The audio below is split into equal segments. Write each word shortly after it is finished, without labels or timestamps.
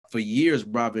for years,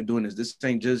 bro, I've been doing this. This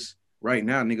ain't just right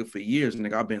now, nigga. For years,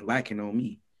 nigga, I've been lacking on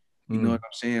me. You know what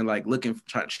I'm saying? Like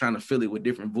trying to fill it with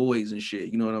different voids and shit.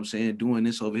 You know what I'm saying? Doing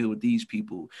this over here with these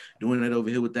people, doing that over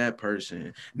here with that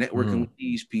person, networking with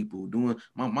these people.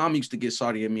 My mom used to get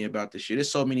salty at me about this shit. There's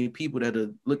so many people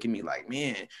that look at me like,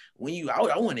 man,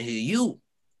 I want to hear you.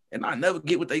 And I never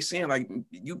get what they saying. Like,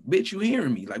 you bitch, you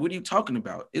hearing me? Like, what are you talking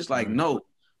about? It's like, no,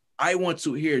 I want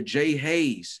to hear Jay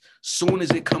Hayes soon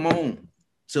as it come on.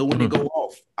 So when it go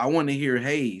off, I want to hear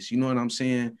Hayes. You know what I'm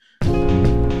saying?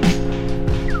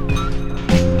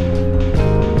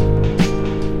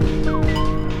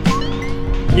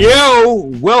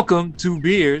 Yo, welcome to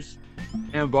Beers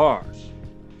and Bars,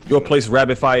 your place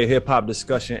rapid fire hip hop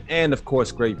discussion and of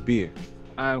course great beer.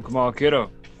 I am Kamal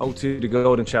Kiddo. OT the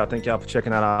Golden Child. Thank y'all for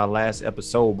checking out our last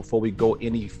episode. Before we go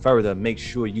any further, make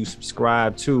sure you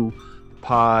subscribe to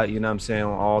Pod, you know what I'm saying,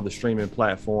 on all the streaming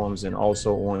platforms and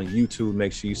also on YouTube.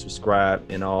 Make sure you subscribe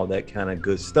and all that kind of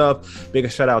good stuff.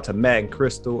 Big shout out to Matt and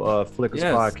Crystal, Flickers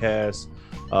Podcast.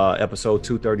 Episode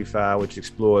 235, which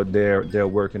explored their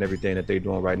work and everything that they're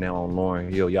doing right now on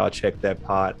Lauryn Hill. Y'all check that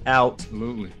pod out.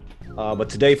 Absolutely. But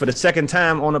today, for the second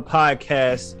time on the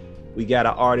podcast, we got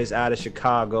an artist out of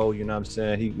Chicago. You know what I'm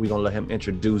saying? We're gonna let him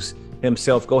introduce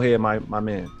himself. Go ahead, my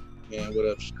man. Man, what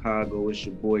up, Chicago? It's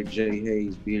your boy Jay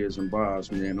Hayes, Beers and Bars,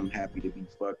 man. I'm happy to be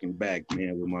fucking back,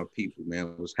 man, with my people,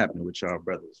 man. What's happening with y'all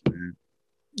brothers, man?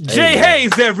 Jay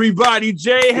Hayes, everybody.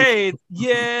 Jay Hayes.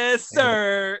 Yes,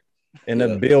 sir. In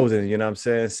the building, you know what I'm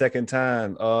saying? Second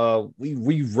time.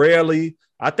 We rarely,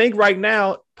 I think right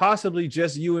now, possibly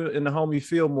just you and the homie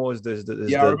Fillmore is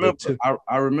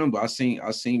I remember. I seen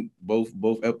both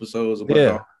episodes.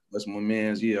 That's my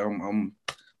man's. Yeah, I'm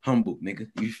humble, nigga.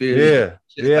 You feel me?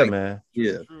 Yeah, man.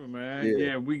 Yeah. True, man.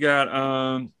 Yeah, we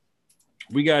got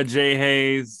Jay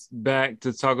Hayes back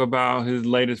to talk about his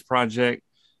latest project,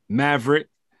 Maverick.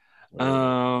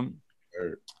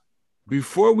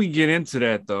 Before we get into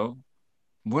that, though,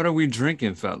 what are we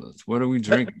drinking, fellas? What are we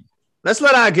drinking? Let's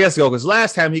let our guest go, because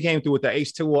last time he came through with the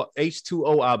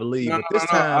H2O, I believe. But this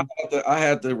time, I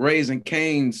had the Raising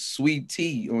Cane sweet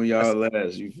tea on y'all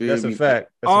last. You feel me? That's a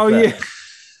fact.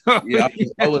 Yeah,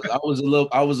 I was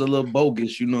a little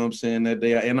bogus, you know what I'm saying, that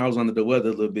day, and I was under the weather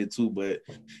a little bit too. But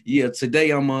yeah,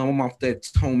 today I'm off that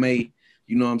Tomei,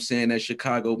 you know what I'm saying, that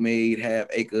Chicago made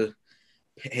half-acre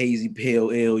hazy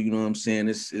pale ale. You know what I'm saying?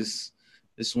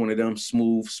 It's one of them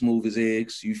smooth as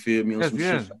eggs. You feel me?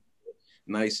 Shit.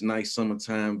 Nice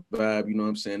summertime vibe. You know what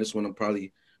I'm saying? This one I'm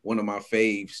probably one of my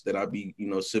faves that I be,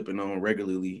 sipping on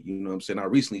regularly. You know what I'm saying? I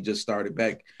recently just started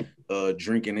back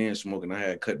drinking and smoking. I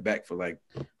had cut back for like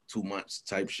 2 months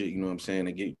type shit. You know what I'm saying?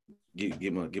 To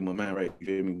get my mind right. You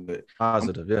feel me? But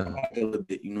positive, a little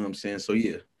bit. You know what I'm saying? So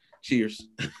yeah. Cheers.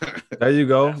 There you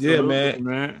go. Absolutely, yeah,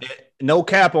 man. No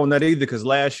cap on that either, because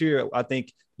last year I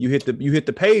think you hit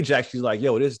the page actually like,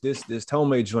 yo, this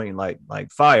Tomei joint like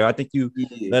fire. I think you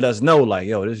let us know like,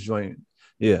 yo, this joint.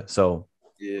 Yeah. So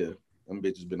yeah, them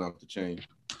bitches been off the chain.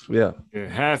 Yeah.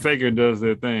 Half Acre does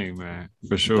their thing, man,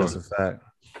 for sure. That's a fact.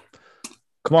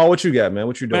 Come on, what you got, man?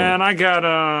 What you doing? Man, I got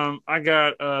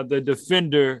the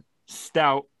Defender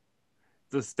Stout,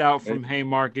 the stout from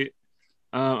Haymarket.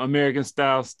 American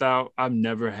style stout. I've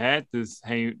never had this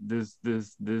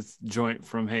joint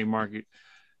from Haymarket,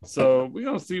 so we're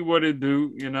gonna see what it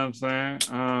do. You know what I'm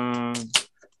saying?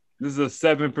 This is a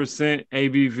 7%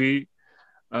 ABV.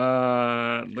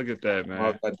 Look at that, man.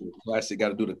 Got to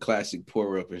do the classic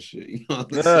pour up and shit. You know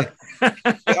what I'm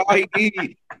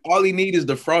saying? all he need is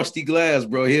the frosty glass,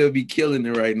 bro. He'll be killing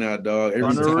it right now, dog.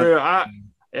 On the real,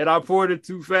 I poured it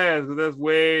too fast because that's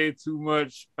way too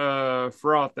much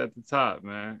froth at the top,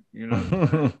 man. You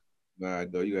know. Nah,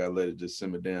 though, you gotta let it just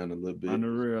simmer down a little bit. On the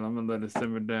real, I'm gonna let it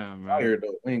simmer down, man. Fire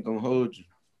though, ain't gonna hold you.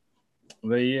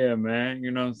 But yeah, man,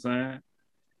 you know what I'm saying?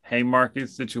 Haymarket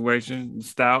situation,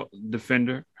 stout,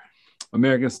 Defender,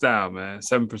 American style, man,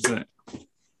 7%.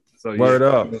 So word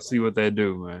up. Let's see what they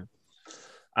do, man.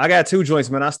 I got 2 joints,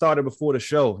 man. I started before the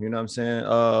show. You know what I'm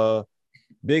saying?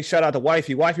 Big shout out to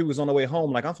Wifey. Wifey was on the way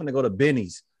home. Like, I'm finna go to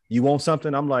Benny's. You want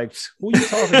something? I'm like, who you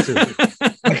talking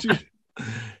to?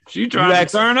 she trying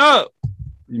to turn up.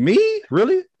 Me?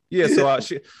 Really? Yeah. So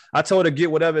I told her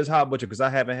get whatever is hot butcher, because I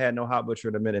haven't had no hot butcher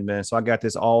in a minute, man. So I got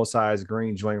this all size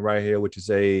green joint right here, which is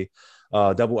a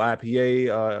double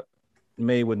IPA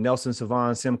made with Nelson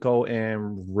Sauvin, Simcoe,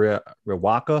 and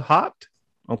Riwaka hopped.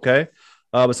 Okay.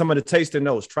 But some of the tasting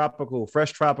notes: tropical,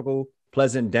 fresh tropical,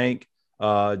 pleasant dank.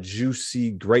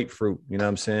 Juicy grapefruit, you know what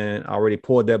I'm saying? I already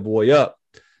poured that boy up.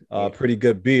 Pretty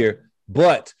good beer,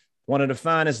 but one of the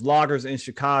finest lagers in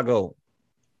Chicago.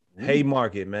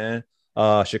 Haymarket, man.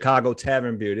 Chicago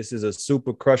Tavern beer. This is a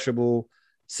super crushable,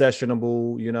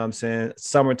 sessionable, you know what I'm saying?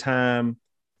 Summertime,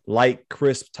 light,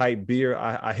 crisp type beer.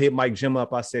 I hit Mike Jim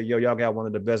up. I said, yo, y'all got one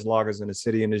of the best lagers in the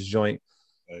city in this joint.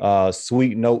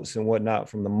 Sweet notes and whatnot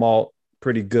from the malt.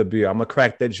 Pretty good beer. I'm gonna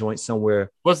crack that joint somewhere.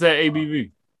 What's that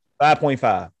ABV?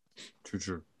 5.5.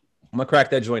 True. I'm gonna crack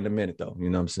that joint in a minute though.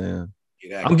 You know what I'm saying?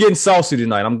 Yeah, I'm getting saucy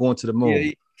tonight. I'm going to the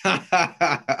moon.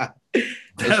 Yeah.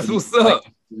 That's what's up.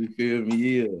 You feel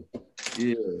me?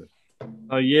 Yeah.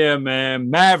 Oh yeah,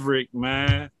 man. Maverick,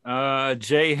 man.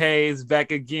 Jay Hayes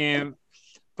back again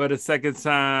for the second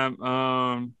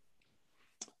time.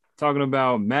 Talking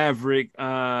about Maverick,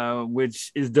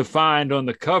 which is defined on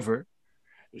the cover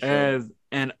as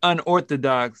an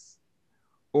unorthodox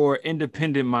or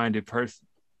independent-minded person.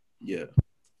 Yeah.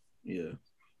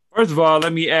 First of all,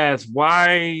 let me ask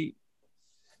why.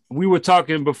 We were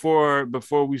talking before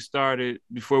we started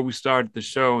the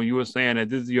show, and you were saying that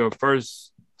this is your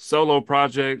first solo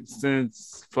project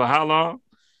for how long?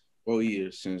 4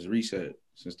 years since the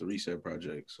Reset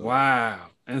project. So. Wow.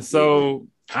 And so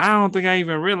I don't think I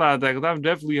even realized that, because I've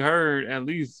definitely heard at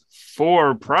least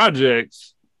 4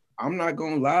 projects. I'm not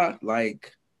gonna lie,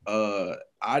 like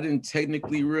I didn't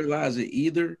technically realize it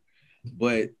either,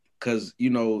 but because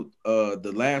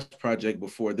the last project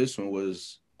before this one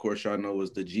was, of course, y'all know,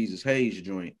 was the Jesus Hayes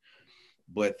joint,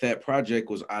 but that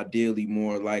project was ideally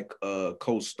more like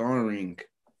co-starring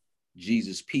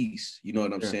Jesus Peace. You know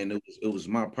what I'm saying? It was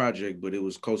my project, but it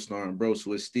was co-starring bro,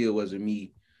 so it still wasn't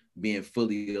me being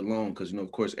fully alone, because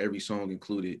of course every song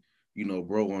included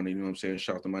bro on it. You know what I'm saying?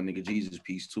 Shout out to my nigga Jesus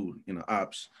Peace too,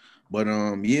 ops. But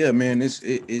yeah, man, it's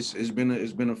been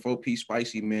a 4-piece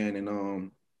spicy, man,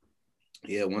 and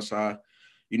yeah, once I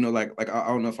like I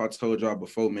don't know if I told y'all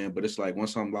before, man, but it's like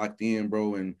once I'm locked in,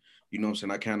 bro, and what I'm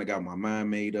saying, I kind of got my mind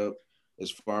made up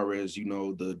as far as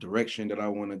the direction that I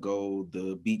want to go,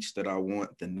 the beats that I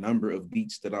want, the number of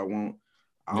beats that I want.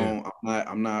 I'm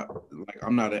not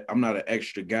an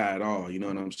extra guy at all. You know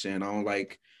what I'm saying? I don't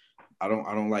like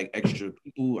extra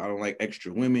people. I don't like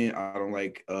extra women. I don't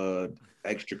like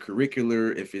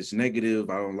extracurricular. If it's negative,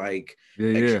 I don't like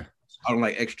extra, I don't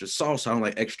like extra sauce. I don't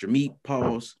like extra meat.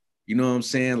 Pause. You know what I'm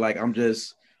saying? Like I'm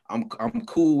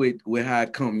cool with how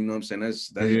it come. You know what I'm saying? That's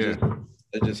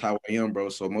just how I am, bro.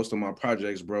 So most of my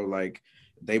projects, bro, like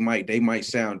they might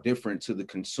sound different to the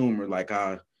consumer. Like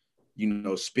I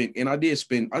do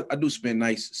spend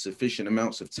nice sufficient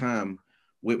amounts of time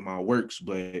with my works,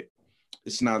 but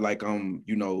it's not like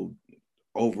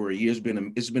over a year.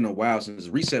 It's been a while since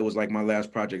Reset was like my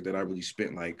last project that I really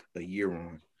spent like a year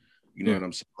on. You know what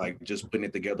I'm saying? Like just putting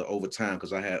it together over time,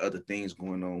 because I had other things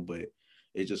going on. But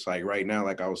it's just like right now,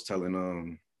 like I was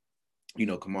telling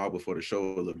Kamal before the show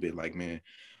a little bit, like, man,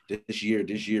 this year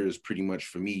is pretty much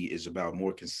for me is about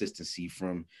more consistency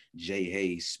from Jay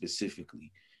Hayes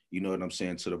specifically. You know what I'm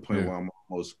saying? To the point where I'm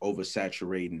almost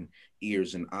oversaturating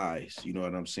ears and eyes. You know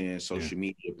what I'm saying? Social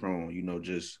media prone,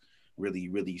 just really,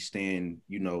 really staying,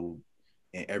 in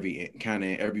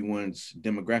everyone's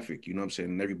demographic, you know what I'm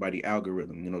saying? And everybody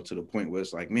algorithm, to the point where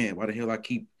it's like, man, why the hell I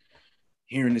keep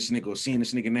hearing this nigga or seeing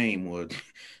this nigga name or this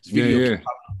video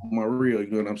on my reel,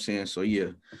 you know what I'm saying? So yeah,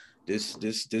 this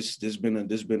been a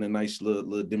nice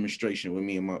little demonstration with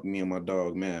me and my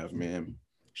dog Mav, man.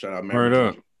 Shout out Mav. Word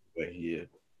up. Yeah.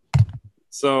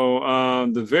 So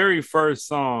the very first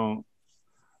song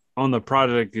on the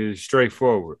project is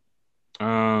Straightforward.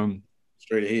 Straight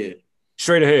ahead.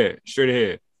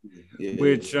 Yeah.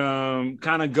 Which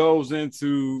kind of goes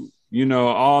into,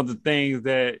 all the things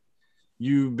that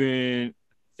you've been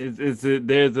there's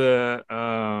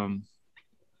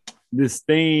this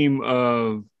theme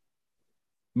of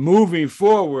moving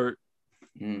forward,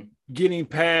 getting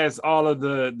past all of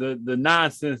the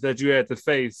nonsense that you had to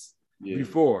face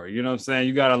before. You know what I'm saying?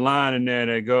 You got a line in there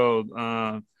that goes,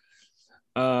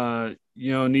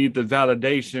 you don't need the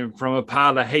validation from a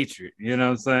pile of hatred. You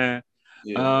know what I'm saying?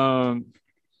 Yeah.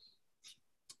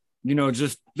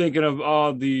 Just thinking of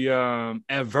all the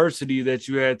adversity that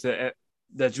you had to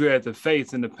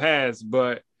face in the past,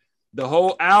 but the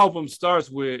whole album starts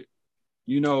with,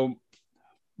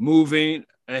 moving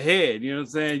ahead. You know what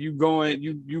I'm saying? You going,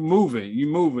 you moving,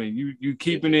 you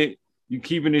keeping it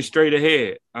straight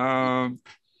ahead.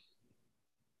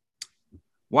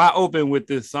 Why open with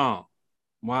this song?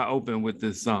 Not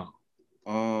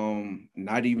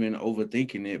even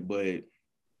overthinking it, but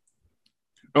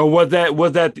or was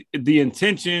that the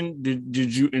intention?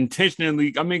 Did you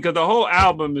intentionally? I mean, because the whole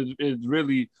album is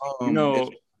really,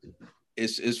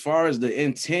 it's as far as the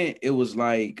intent, it was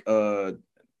like I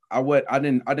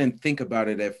didn't think about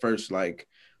it at first, like,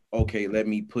 okay, let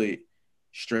me put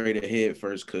straight ahead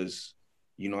first, because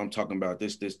You know, I'm talking about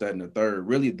this, that, and the third.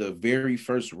 Really, the very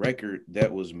first record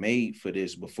that was made for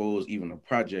this before it was even a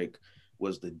project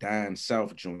was the Down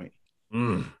South joint.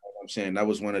 I'm saying that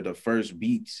was one of the first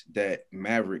beats that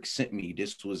Maverick sent me.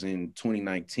 This was in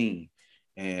 2019,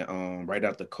 and right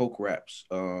after Coke Raps.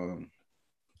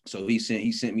 So he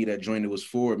sent me that joint. It was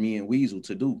for me and Weasel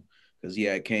to do because he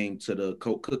had came to the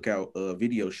Coke Cookout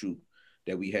video shoot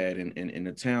that we had in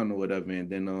the town or whatever, and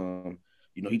then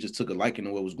you know, he just took a liking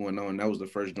to what was going on. That was the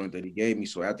first joint that he gave me.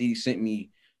 So after he sent me,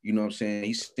 you know what I'm saying,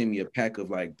 he sent me a pack of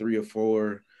like 3 or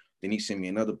 4. Then he sent me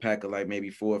another pack of like maybe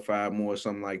 4 or 5 more,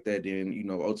 something like that. Then, you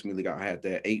know, ultimately I had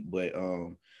that 8. But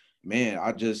man,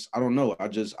 I don't know. I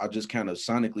just kind of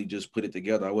sonically just put it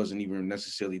together. I wasn't even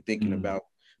necessarily thinking about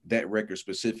that record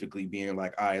specifically being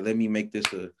like, all right, let me make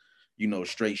this a, you know,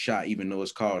 straight shot, even though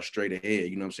it's called Straight Ahead.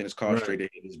 You know what I'm saying? It's called Straight Ahead.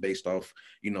 It's based off,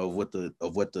 you know, what the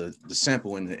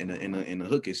sample in the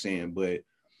hook is saying. But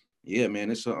yeah, man,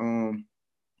 it's a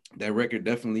that record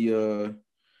definitely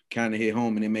kind of hit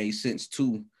home, and it made sense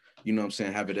too. You know what I'm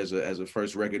saying? Have it as a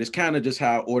first record. It's kind of just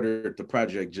how I ordered the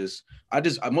project. I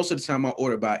most of the time I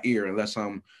order by ear unless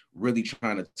I'm really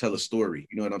trying to tell a story.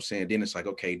 You know what I'm saying? Then it's like,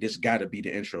 okay, this got to be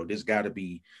the intro. This got to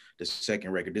be the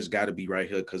second record. This got to be right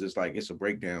here because it's like it's a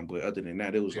breakdown. But other than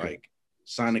that, it was like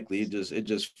sonically, it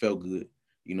just felt good.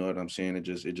 You know what I'm saying? It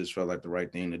just felt like the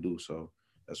right thing to do. So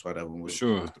that's why that one was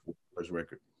the first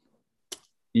record.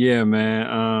 Yeah,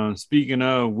 man. Speaking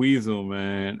of Weasel,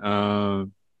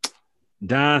 man,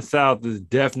 Down South is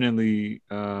definitely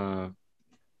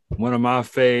one of my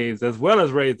faves, as well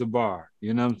as Raise the Bar.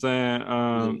 You know what I'm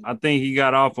saying? I think he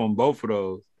got off on both of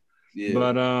those. Yeah.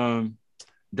 But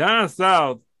Down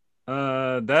South,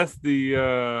 that's the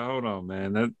hold on,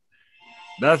 man.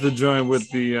 That's the joint with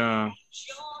the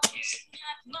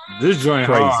this joint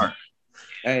crazy. Hard.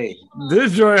 Hey.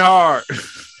 This joint hard.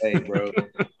 Hey, bro.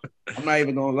 I'm not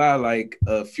even gonna lie, like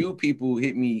a few people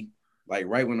hit me like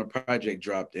right when the project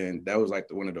dropped, and that was like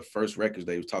one of the first records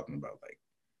they was talking about. Like,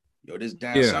 yo, this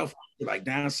Down South, like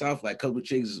Down South, like Couple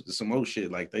Chicks, some old shit.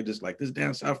 Like they just like this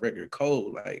Down South record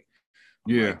cold. Like,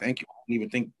 I'm like, thank you. I didn't even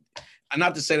think.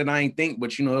 Not to say that I ain't think,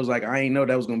 but you know, it was like I ain't know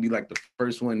that was gonna be like the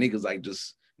first one niggas like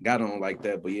just got on like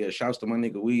that. But yeah, shouts to my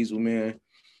nigga Weasel, man.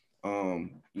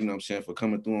 You know what I'm saying, for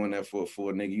coming through on that for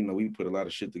a nigga. You know, we put a lot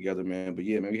of shit together, man. But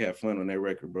yeah, man, we had fun on that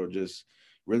record, bro. Just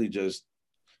really just,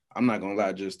 I'm not gonna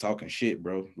lie, just talking shit,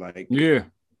 bro. Like, yeah,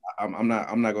 I'm not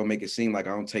gonna make it seem like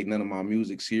I don't take none of my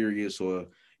music serious, or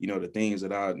you know, the things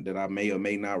that I may or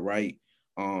may not write.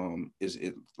 Is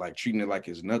it like treating it like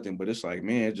it's nothing, but it's like,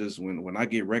 man, just when I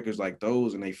get records like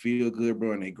those and they feel good,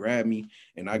 bro, and they grab me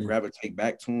and I gravitate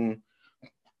back to them,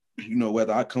 you know,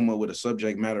 whether I come up with a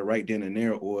subject matter right then and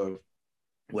there, or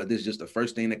whether it's just the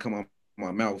first thing that come out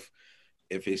my mouth,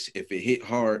 if it hit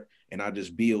hard and I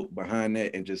just build behind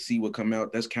that and just see what come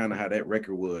out, that's kind of how that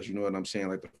record was. You know what I'm saying?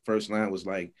 Like the first line was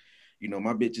like, you know,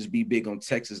 my bitches be big on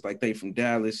Texas, like they from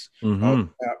Dallas.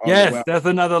 Yes, that's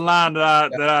another line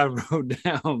that I wrote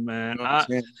down, man.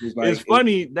 You know it's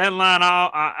funny, that line.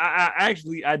 I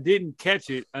actually didn't catch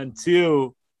it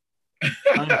until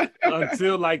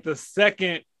until like the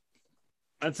second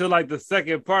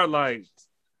part. Like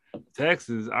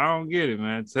Texas, I don't get it,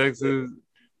 man. Texas,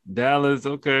 Dallas,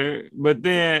 okay,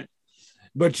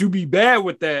 but you be bad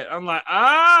with that. I'm like,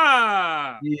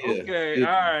 okay,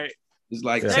 all right. It's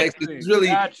like Texas. It's really,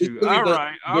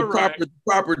 the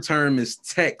proper term is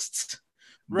text.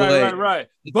 Right.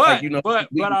 But you know, but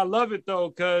I love it though,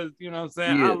 because you know what I'm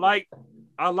saying,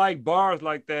 I like bars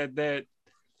like that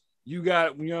you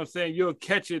got, you know what I'm saying, you'll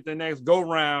catch it the next go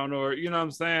round, or you know what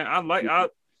I'm saying.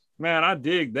 I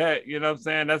dig that, you know what I'm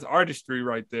saying. That's artistry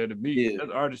right there to me. Yeah.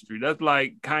 That's artistry. That's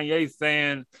like Kanye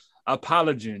saying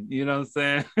apologizing, you know what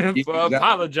I'm saying, for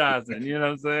apologizing, you know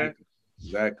what I'm saying.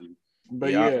 Exactly.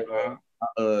 But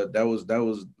that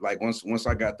was like once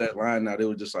I got that line out, it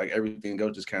was just like everything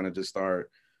else just kind of just started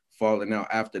falling out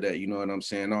after that. You know what I'm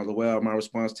saying? All the while, my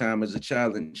response time is a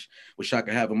challenge. Wish I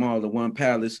could have them all in one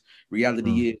palace.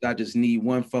 Reality is I just need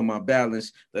one for my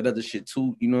balance. That other shit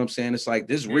too. You know what I'm saying? It's like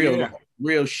this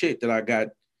real shit that I got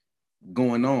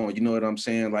going on. You know what I'm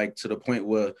saying? Like to the point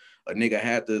where a nigga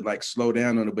had to like slow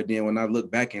down on it. But then when I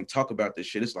look back and talk about this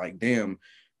shit, it's like, damn,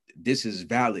 this is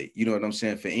valid, you know what I'm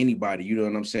saying, for anybody, you know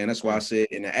what I'm saying? That's why I said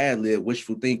in the ad lib,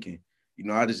 wishful thinking. You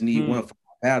know, I just need one for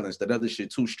balance. That other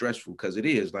shit too stressful, because it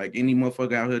is like any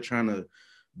motherfucker out here trying to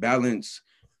balance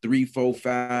 3, 4,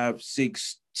 5,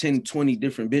 6, 10, 20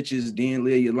 different bitches, then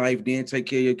live your life, then take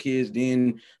care of your kids,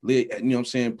 then live, you know what I'm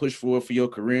saying, push forward for your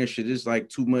career and shit. It's like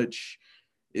too much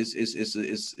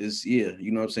it's yeah,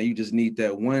 you know what I'm saying? You just need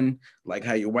that one, like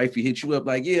how your wifey hit you up,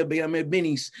 like, yeah, babe, I'm at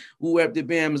Benny's. Who after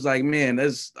Bam is like, man,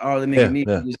 that's all the nigga need.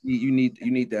 Yeah. You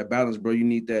need that balance, bro. You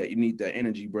need that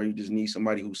energy, bro. You just need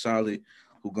somebody who's solid,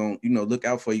 who gon' look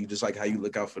out for you just like how you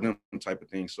look out for them, type of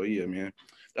thing. So yeah, man,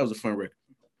 that was a fun record.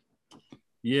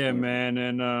 Yeah, man,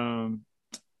 and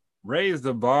raise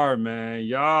the bar, man.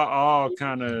 Y'all all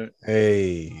kind of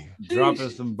dropping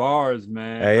some bars,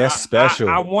 man. Hey, that's special.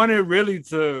 I wanted really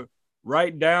to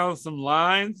write down some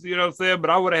lines, you know what I'm saying? But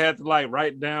I would have had to like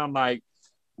write down like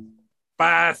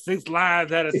 5-6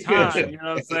 lines at a time, you know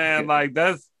what I'm saying? Like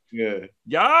that's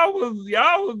y'all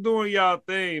was doing y'all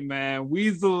thing, man.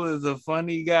 Weasel is a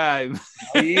funny guy.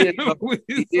 He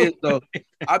is though.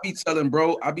 I be telling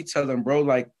bro,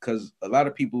 like, cause a lot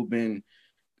of people been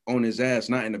on his ass,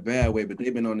 not in a bad way, but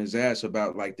they've been on his ass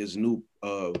about like this new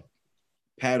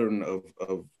pattern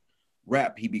of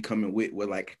rap he be coming with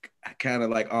like kind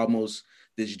of like almost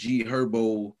this G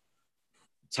Herbo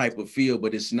type of feel,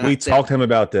 but it's not. We talked to him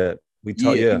about that. We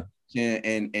talked,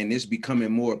 and it's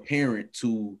becoming more apparent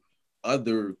to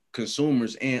other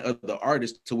consumers and other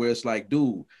artists to where it's like,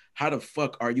 dude, how the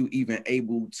fuck are you even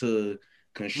able to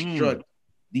construct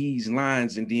these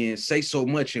lines and then say so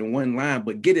much in one line,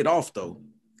 but get it off though?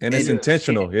 And it's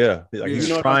intentional, like he's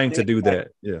trying to do that.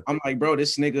 Yeah, I'm like, bro,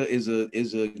 this nigga is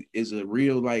a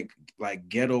real like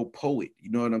ghetto poet. You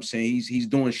know what I'm saying? He's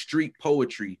doing street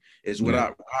poetry. Is what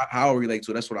how I relate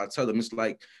to. That's what I tell him. It's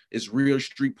like it's real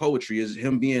street poetry. Is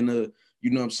him being a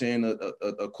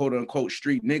quote unquote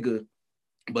street nigga,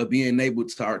 but being able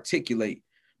to articulate.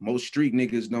 Most street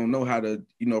niggas don't know how to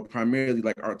primarily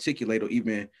like articulate or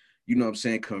even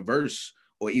converse,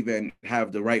 or even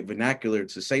have the right vernacular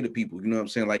to say to people, you know what I'm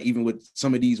saying? Like even with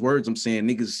some of these words, I'm saying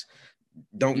niggas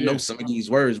don't know some of these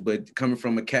words, but coming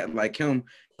from a cat like him,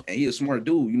 and he a smart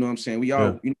dude, you know what I'm saying? We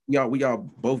all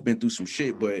both been through some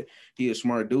shit, but he a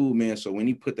smart dude, man. So when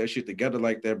he put that shit together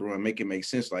like that, bro, and make it make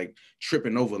sense, like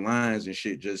tripping over lines and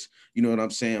shit, just, you know what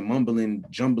I'm saying? Mumbling,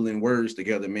 jumbling words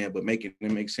together, man, but making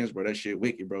it make sense, bro. That shit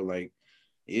wicked, bro. Like,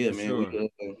 yeah, man. Sure.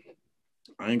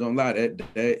 I ain't gonna lie,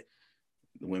 that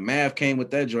when Mav came with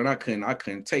that joint, I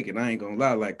couldn't take it. I ain't gonna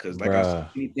lie, like, cause like I said,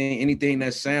 anything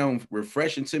that sound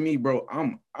refreshing to me, bro,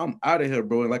 I'm out of here,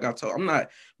 bro. And like I told, I'm not,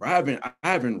 bro, I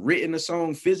haven't written a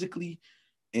song physically,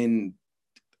 and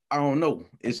I don't know.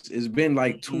 It's been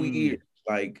like 2 years.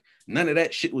 Like none of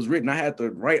that shit was written. I had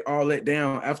to write all that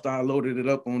down after I loaded it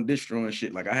up on distro and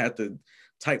shit. Like I had to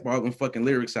type all them fucking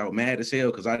lyrics out, mad as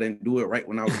hell, because I didn't do it right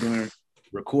when I was doing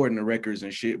recording the records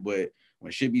and shit. But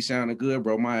when shit be sounding good,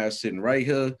 bro, my ass sitting right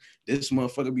here. This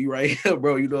motherfucker be right here,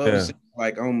 bro. You know what I'm saying?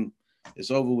 Like it's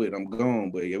over with. I'm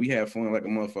gone. But yeah, we had fun like a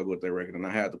motherfucker with that record, and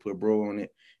I had to put bro on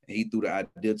it. And he threw the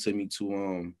idea to me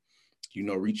to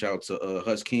reach out to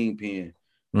Hus Kingpin.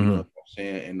 You know what I'm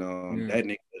saying? And that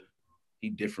nigga, he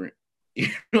different. You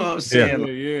know what I'm saying?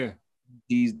 Yeah.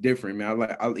 He's different,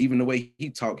 man. I even the way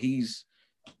he talk, he's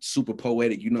super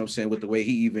poetic. You know what I'm saying? With the way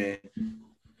he even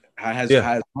has, you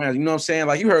know what I'm saying?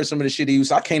 Like you heard some of the shit he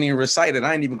used. I can't even recite it.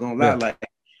 I ain't even gonna lie. Like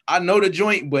I know the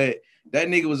joint, but that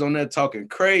nigga was on there talking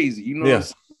crazy. You know what I'm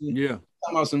saying? Yeah.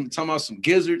 Talking about some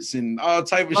gizzards and all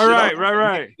type of shit.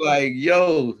 Right. Like,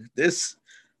 yo, this.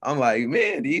 I'm like,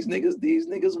 man, these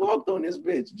niggas walked on this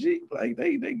bitch. G, like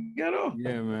they got off.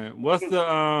 Yeah, man. What's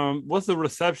the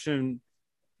reception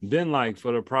been like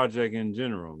for the project in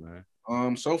general, man?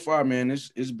 So far, man,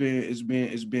 it's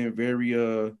been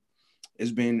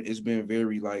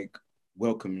very like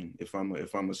welcoming. If I'm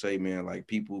gonna say, man, like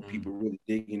people really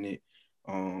digging it.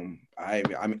 I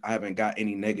haven't got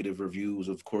any negative reviews.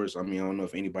 Of course, I mean, I don't know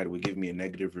if anybody would give me a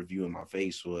negative review in my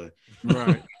face or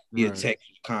a text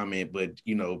comment, but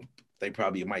they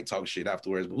probably might talk shit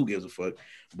afterwards. But who gives a fuck?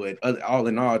 But all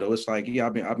in all, though, it's like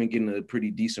I've been getting a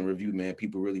pretty decent review, man.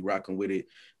 People really rocking with it.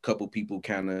 Couple people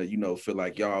kind of feel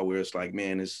like y'all, where it's like,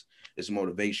 man, it's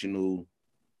motivational.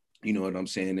 You know what I'm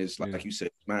saying? It's like you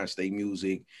said, mind state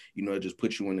music. It just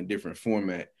puts you in a different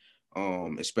format.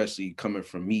 Especially coming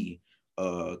from me.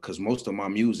 Because most of my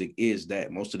music is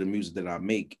that. Most of the music that I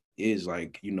make is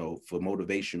like, for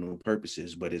motivational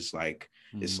purposes, but it's like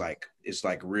it's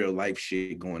like real life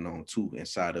shit going on too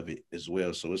inside of it as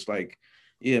well. So it's like,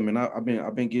 yeah, man, I've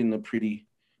been getting a pretty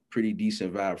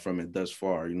decent vibe from it thus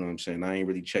far. You know what I'm saying? I ain't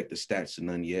really checked the stats or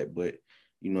none yet, but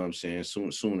you know what I'm saying?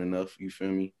 Soon enough, you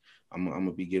feel me? I'm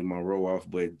gonna be getting my roll off,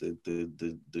 but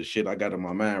the shit I got in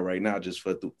my mind right now, just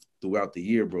for throughout the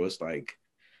year, bro, it's like,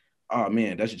 oh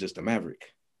man, that's just a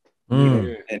Maverick,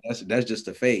 and that's just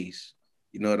a phase.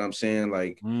 You know what I'm saying?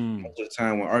 Like most of the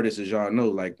time when artists, as y'all know,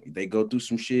 like they go through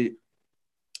some shit,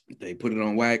 they put it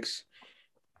on wax,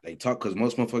 They talk because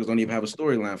most motherfuckers don't even have a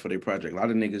storyline for their project. A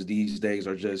lot of niggas these days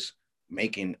are just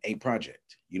making a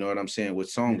project. You know what I'm saying? With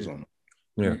songs on them.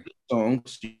 Yeah.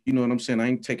 Songs, you know what I'm saying? I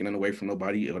ain't taking it away from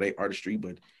nobody or their artistry,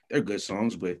 but they're good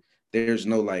songs, but there's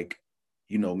no like,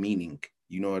 meaning.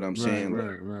 You know what I'm saying?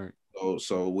 Right.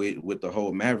 So with the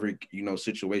whole Maverick,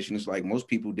 situation, it's like most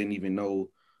people didn't even know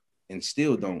and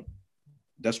still don't.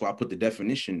 That's why I put the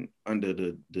definition under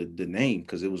the name,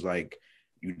 because it was like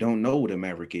you don't know what a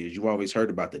Maverick is. You always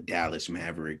heard about the Dallas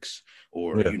Mavericks,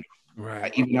 or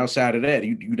right. Even outside of that,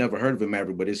 you never heard of a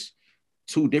Maverick, but it's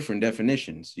two different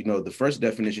definitions. The first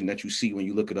definition that you see when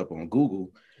you look it up on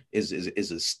Google is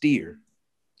a steer.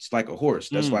 It's like a horse.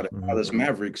 That's why the Dallas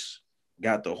Mavericks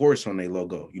got the horse on their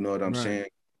logo. You know what I'm saying?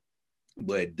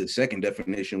 But the second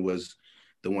definition was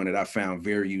the one that I found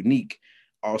very unique.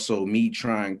 Also, me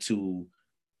trying to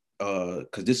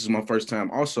because this is my first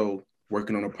time also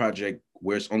working on a project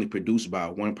where it's only produced by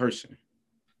one person,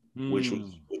 which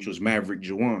was Maverick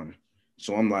Juwan.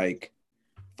 So I'm like,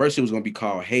 first it was gonna be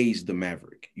called Hayes the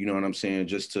Maverick. You know what I'm saying?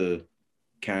 Just to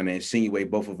kind of insinuate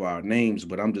both of our names,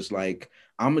 but I'm just like,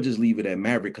 I'm gonna just leave it at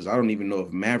Maverick because I don't even know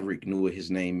if Maverick knew what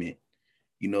his name meant.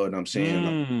 You know what I'm saying?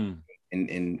 Like,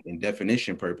 in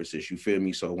definition purposes, you feel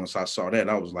me? So once I saw that,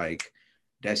 I was like,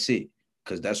 that's it,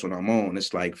 because that's what I'm on.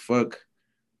 It's like, fuck,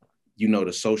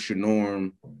 the social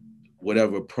norm,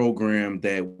 whatever program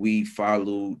that we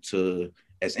follow to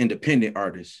as independent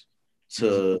artists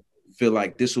to feel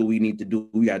like this is what we need to do.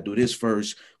 We gotta do this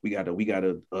first. We gotta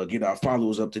get our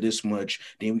followers up to this much.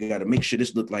 Then we gotta make sure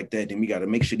this look like that. Then we gotta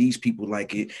make sure these people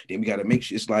like it. Then we gotta make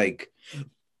sure it's like,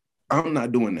 I'm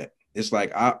not doing that. It's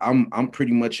like I'm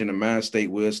pretty much in a mind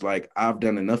state where it's like I've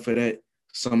done enough of that.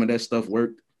 Some of that stuff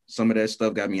worked. Some of that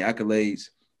stuff got me accolades.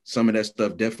 Some of that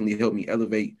stuff definitely helped me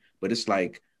elevate. But it's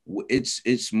like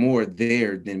it's more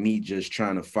there than me just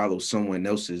trying to follow someone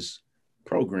else's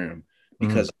program,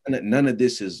 because none of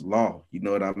this is law. You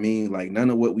know what I mean? Like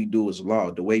none of what we do is law.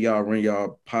 The way y'all run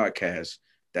y'all podcast,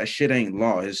 that shit ain't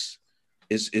law. It's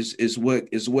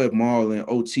what Marl and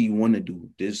OT want to do.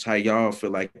 This is how y'all feel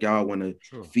like y'all want to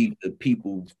feed the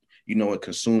people, a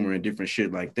consumer and different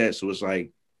shit like that. So it's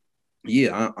like,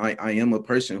 yeah, I am a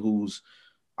person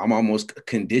I'm almost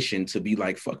conditioned to be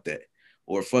like, fuck that.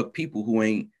 Or fuck people who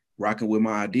ain't rocking with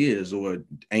my ideas or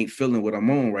ain't feeling what I'm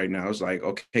on right now. It's like,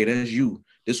 okay, that's you.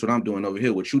 This is what I'm doing over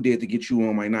here. What you did to get you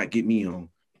on might not get me on.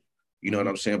 You know what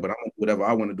I'm saying? But I'm gonna do whatever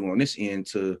I want to do on this end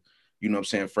to,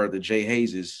 further Jay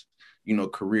Hayes's,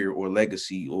 career or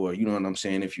legacy, or you know what I'm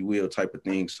saying, if you will, type of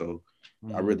thing. So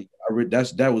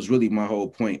that was really my whole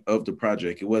point of the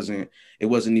project. It wasn't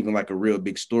even like a real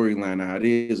big storyline. Now it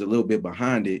is a little bit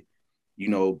behind it,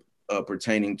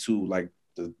 pertaining to like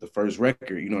the first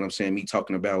record, you know what I'm saying? Me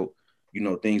talking about,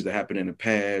 things that happened in the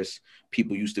past,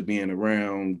 people used to being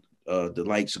around, the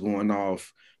lights going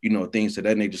off, things of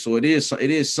that nature. So it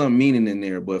is some meaning in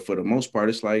there, but for the most part,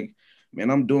 it's like, man,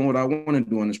 I'm doing what I want to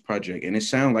do on this project, and it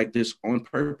sounds like this on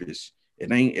purpose.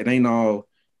 It ain't all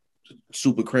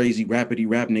super crazy rapidy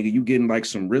rap, nigga. You getting like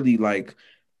some really like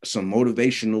some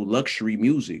motivational luxury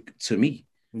music to me.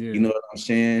 Yeah. You know what I'm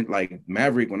saying? Like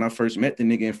Maverick, when I first met the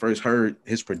nigga and first heard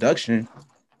his production,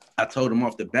 I told him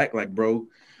off the back, like, bro,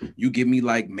 you give me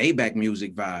like Maybach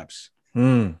music vibes.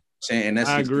 Saying that's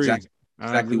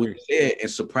exactly what he said.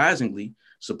 And surprisingly,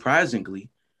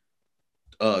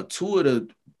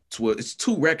 it's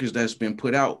two records that's been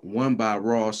put out, one by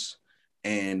Ross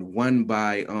and one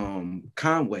by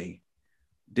Conway.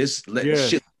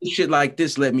 Shit like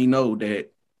this let me know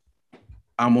that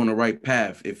I'm on the right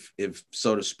path, if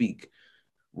so to speak.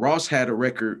 Ross had a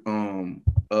record,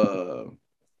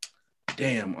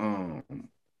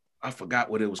 I forgot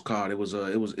what it was called. It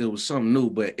was something new,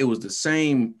 but it was the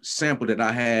same sample that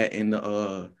I had in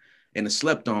the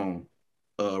Slept On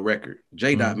record.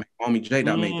 J Dot, homie J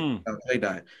Dot made it. J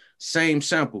Dot, same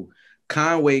sample.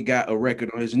 Conway got a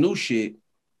record on his new shit,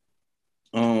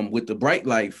 with the Bright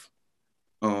Life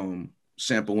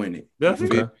sample in it.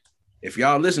 Okay. If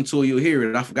y'all listen to it, you'll hear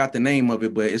it. I forgot the name of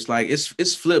it, but it's like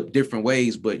it's flipped different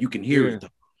ways, but you can hear it though.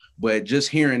 But just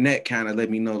hearing that kind of let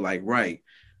me know, like, right,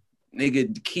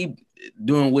 nigga, keep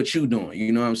doing what you doing.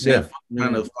 You know what I'm saying?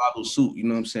 Kind of follow suit. You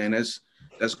know what I'm saying? That's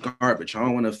garbage. I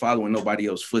don't want to follow in nobody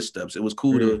else's footsteps. It was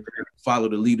cool to follow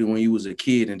the leader when you was a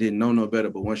kid and didn't know no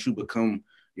better, but once you become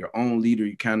your own leader,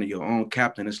 you kind of your own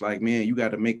captain. It's like, man, you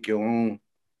got to make your own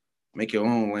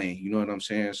lane. You know what I'm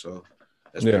saying? So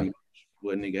that's pretty much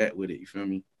what nigga at with it. You feel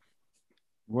me?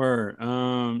 Word.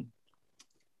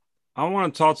 I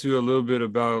want to talk to you a little bit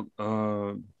about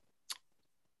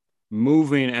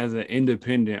moving as an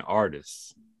independent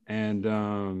artist, and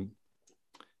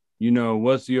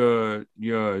what's your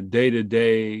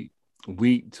day-to-day,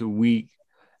 week to week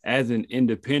as an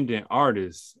independent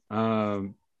artist?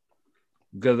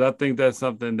 Because I think that's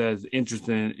something that's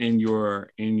interesting in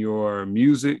your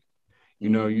music.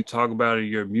 You talk about it in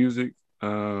your music.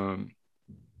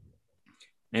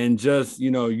 And just,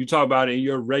 you talk about it in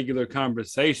your regular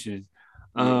conversation,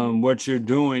 what you're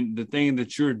doing, the thing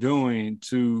that you're doing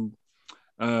to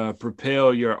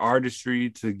propel your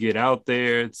artistry, to get out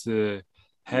there, to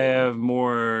have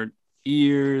more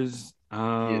ears.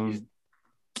 How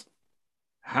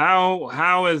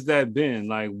has that been?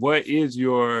 Like, what is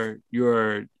your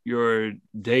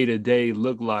day-to-day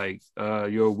look like,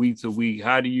 your week to week?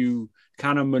 How do you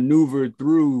kind of maneuver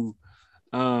through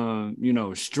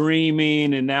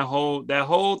streaming and that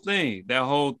whole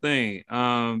thing?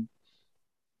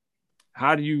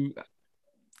 How do you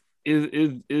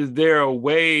is there a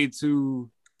way to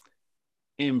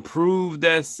improve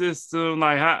that system?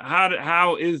 Like,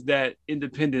 how is that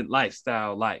independent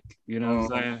lifestyle like? You know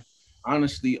what I'm saying?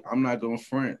 Honestly, I'm not gonna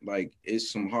front. Like,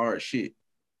 it's some hard shit.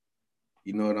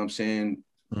 You know what I'm saying?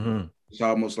 Mm-hmm. It's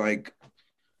almost like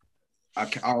I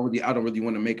don't really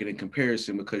want to make it in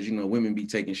comparison, because women be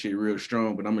taking shit real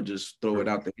strong, but I'm gonna just throw it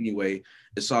out there anyway.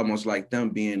 It's almost like them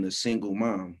being a single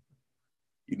mom.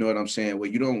 You know what I'm saying? Where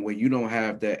you don't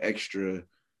have that extra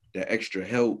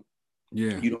help.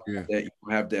 You don't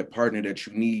have that partner that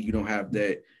you need. You don't have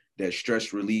that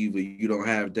stress reliever. You don't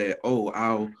have that,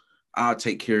 I'll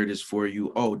take care of this for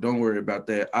you. Oh, don't worry about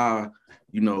that. I'll,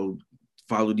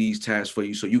 follow these tasks for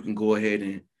you so you can go ahead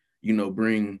and,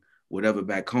 bring whatever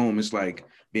back home. It's like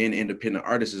being an independent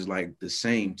artist is like the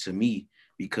same to me,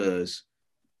 because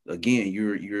again,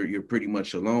 you're pretty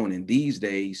much alone. And these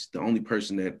days, the only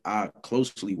person that I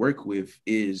closely work with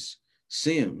is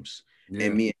Sims. Yeah.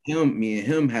 And me and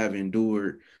him have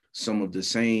endured some of the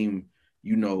same,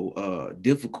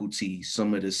 difficulties,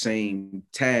 some of the same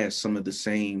tasks, some of the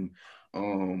same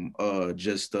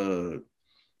just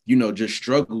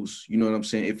struggles, you know what I'm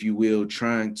saying, if you will,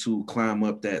 trying to climb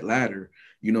up that ladder,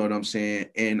 you know what I'm saying,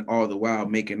 and all the while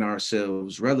making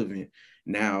ourselves relevant.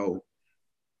 Now,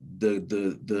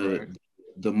 the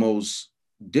most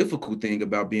difficult thing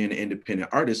about being an independent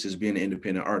artist is being an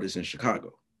independent artist in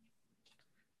Chicago.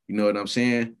 You know what I'm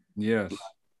saying? Yes.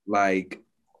 Like,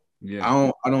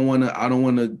 yeah. I don't want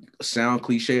to sound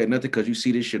cliche or nothing, because you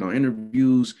see this shit on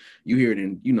interviews, you hear it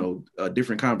in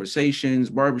different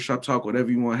conversations, barbershop talk, whatever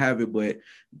you want to have it, but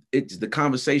it's the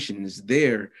conversation is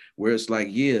there where it's like,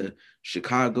 yeah,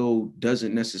 Chicago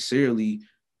doesn't necessarily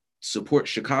support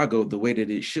Chicago the way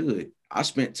that it should. I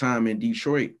spent time in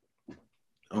Detroit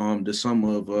the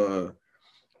summer of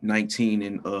 19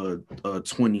 and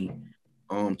 20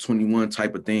 21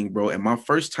 type of thing, bro. And my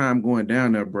first time going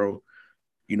down there, bro,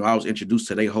 I was introduced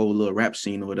to their whole little rap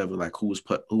scene or whatever, like who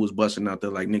was busting out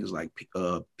there, like niggas like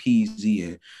PZ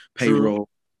and Payroll,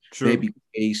 True. Baby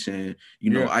Ace, and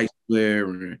Ice Square,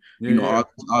 and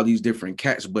all these different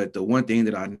cats. But the one thing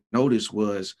that I noticed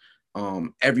was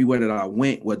everywhere that I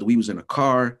went, whether we was in a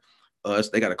car,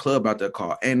 they got a club out there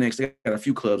called Annex. They got a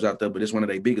few clubs out there, but it's one of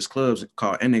their biggest clubs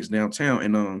called Annex downtown.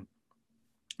 And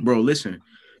bro, listen,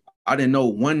 I didn't know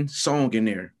one song in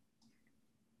there.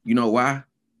 You know why?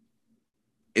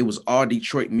 It was all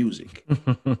Detroit music.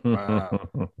 Wow.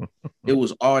 It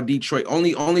was all Detroit.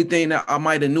 Only thing that I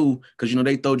might have knew, because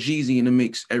they throw Jeezy in the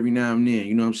mix every now and then.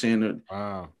 You know what I'm saying?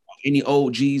 Wow. Any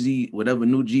old Jeezy, whatever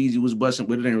new Jeezy was busting,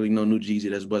 but it ain't really no new Jeezy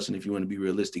that's busting if you want to be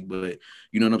realistic. But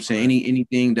you know what I'm saying? Right.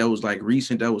 Anything that was like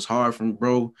recent that was hard from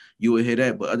bro, you would hear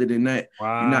that. But other than that,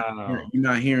 wow. you're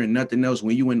not hearing nothing else.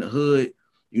 When you in the hood,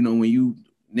 when you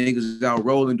niggas out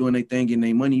rolling, doing their thing, getting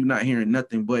their money, you're not hearing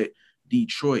nothing but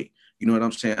Detroit. You know what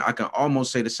I'm saying? I can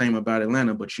almost say the same about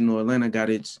Atlanta, but Atlanta got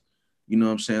its,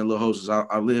 little hoses.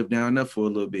 I lived down there for a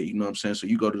little bit, you know what I'm saying? So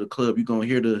you go to the club, you're going to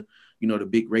hear the, the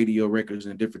big radio records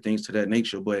and different things to that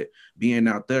nature. But being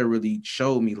out there really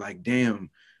showed me like,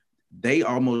 damn, they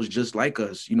almost just like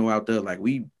us, out there. Like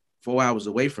we 4 hours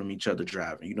away from each other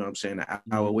driving, you know what I'm saying? An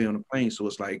hour away on the plane. So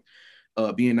it's like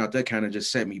being out there kind of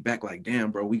just set me back like,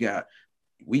 damn, bro, we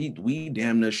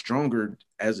damn near stronger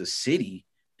as a city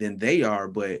than they are,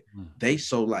 but they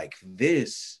so like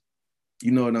this, you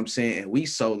know what I'm saying? And we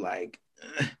so like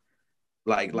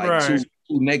right. two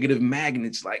negative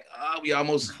magnets, like we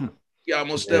almost stepped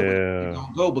we gonna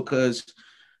go, because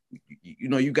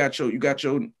you got your you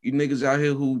niggas out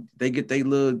here who they get they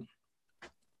little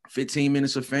 15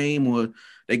 minutes of fame, or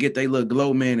they get they little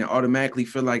glow, man, and automatically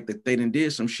feel like that they done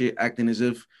did some shit, acting as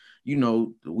if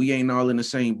we ain't all in the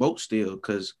same boat still.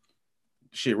 Because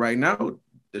shit right now,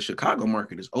 the Chicago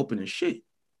market is open as shit.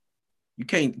 You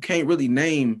can't really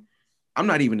name. I'm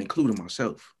not even including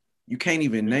myself. you can't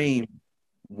even name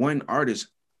one artist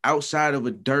outside of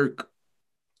a Dirk.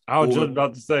 I was just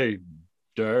about to say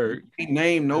Dirk. You can't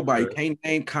name nobody. You can't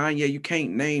name Kanye. You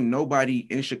can't name nobody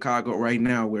in Chicago right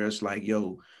now where it's like,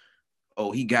 yo,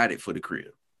 oh, he got it for the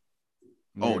crib.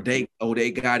 Yeah.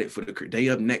 They got it for the crib. They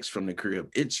up next from the crib.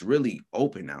 It's really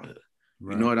open out here.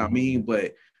 Right. You know what I mean?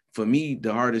 But for me,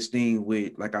 the hardest thing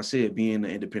with, like I said, being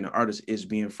an independent artist is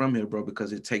being from here, bro,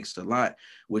 because it takes a lot,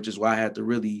 which is why I had to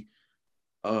really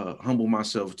humble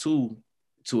myself too,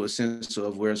 to a sense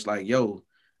of where it's like, yo,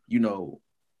 you know,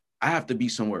 I have to be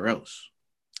somewhere else.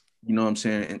 You know what I'm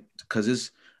saying? And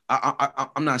because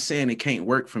I'm not saying it can't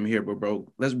work from here, but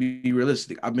bro, let's be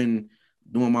realistic. I've been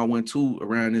doing my 1-2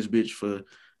 around this bitch for,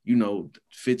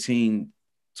 15,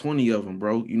 20 of them,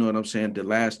 bro. You know what I'm saying? The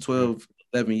last 12,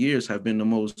 11 years have been the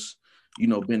most,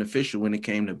 beneficial when it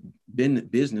came to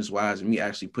business wise and me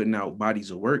actually putting out bodies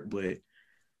of work. But,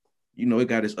 it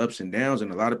got its ups and downs,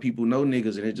 and a lot of people know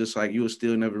niggas, and it's just like, you'll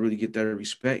still never really get that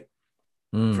respect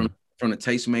from the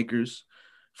tastemakers,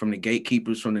 from the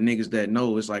gatekeepers, from the niggas that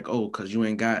know. It's like, oh, because you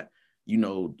ain't got,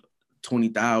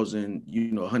 20,000,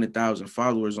 100,000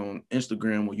 followers on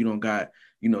Instagram, or you don't got,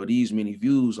 these many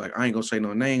views. Like, I ain't gonna say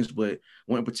no names, but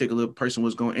one particular person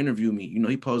was gonna interview me. He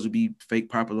supposed to be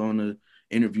fake popular on the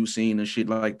interview scene and shit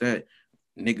like that.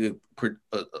 Nigga,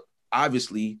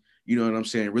 obviously, you know what I'm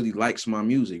saying, really likes my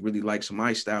music, really likes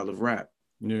my style of rap.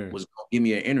 Yeah. Was gonna give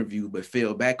me an interview, but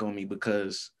fell back on me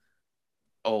because,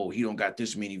 oh, he don't got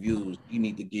this many views. He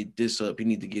need to get this up. He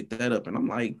need to get that up. And I'm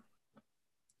like,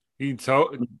 he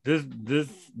told this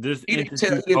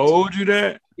told you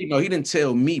that? He didn't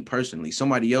tell me personally.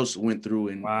 Somebody else went through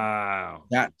and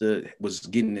was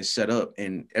getting it set up,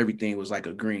 and everything was like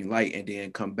a green light, and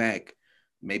then come back.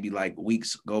 Maybe like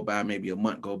weeks go by, maybe a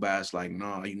month go by. It's like,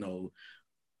 nah,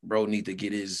 bro need to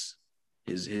get his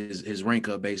rank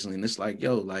up basically. And it's like,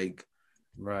 yo, like,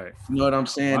 right. You know what I'm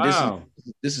saying? Wow.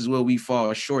 This is where we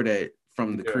fall short at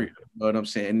from the career. You know what I'm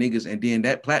saying? Niggas, and then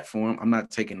that platform, I'm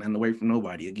not taking nothing away from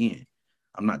nobody again.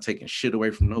 I'm not taking shit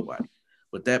away from nobody.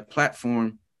 But that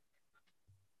platform,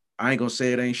 I ain't gonna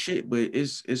say it ain't shit, but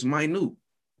it's minute.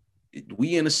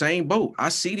 We in the same boat. I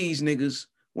see these niggas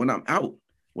when I'm out,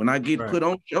 when I get put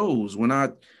on shows, when I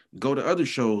go to other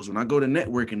shows, when I go to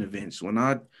networking events, when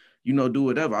I, do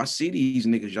whatever. I see these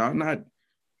niggas, y'all not,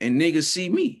 and niggas see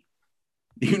me.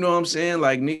 You know what I'm saying?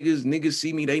 Like niggas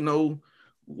see me, they know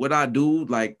what I do,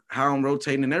 like how I'm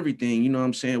rotating and everything, you know what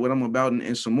I'm saying, what I'm about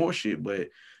and some more shit. But,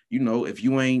 if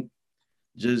you ain't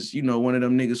just, one of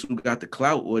them niggas who got the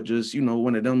clout, or just,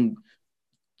 one of them,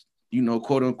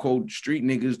 quote unquote street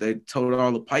niggas that told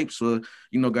all the pipes, or,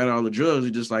 got all the drugs,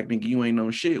 it's just like, nigga, you ain't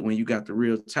no shit when you got the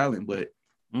real talent. But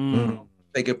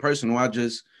take it personal.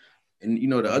 And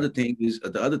the other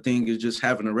thing is just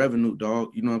having a revenue, dog.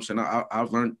 You know what I'm saying?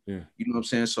 I've learned, you know what I'm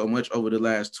saying, so much over the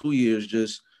last 2 years.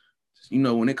 Just,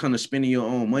 when it comes to spending your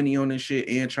own money on this shit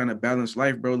and trying to balance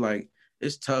life, bro, like,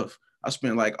 it's tough. I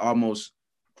spent like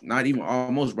not even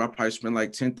almost, bro. I probably spent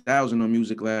like 10,000 on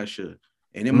music last year,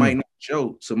 and it might not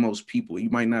show to most people. You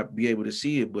might not be able to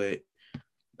see it, but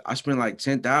I spent like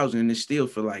 10,000, and it still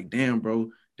feel like, damn,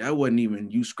 bro, that wasn't even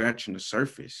you scratching the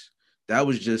surface. That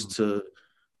was just to,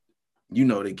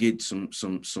 to get some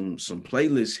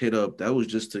playlists hit up. That was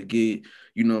just to get,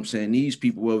 what I'm saying, these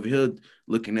people over here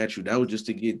looking at you. That was just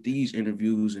to get these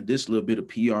interviews and this little bit of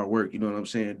PR work, you know what I'm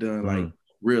saying, done. Like,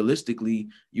 realistically,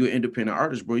 you're an independent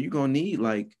artist, bro. You're gonna need,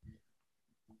 like,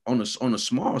 on a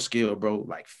small scale, bro,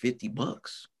 like $50.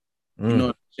 You know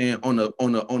what I'm saying?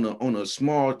 On a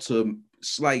small to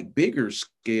slight bigger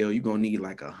scale, you're gonna need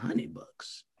like $100.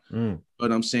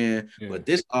 But I'm saying, but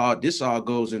this all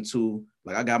goes into,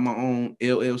 like, I got my own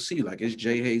LLC, like, it's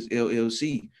J Hayes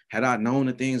LLC. Had I known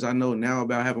the things I know now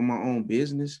about having my own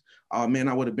business, oh man,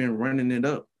 I would have been running it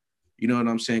up. You know what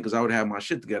I'm saying? Because I would have my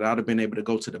shit together. I'd have been able to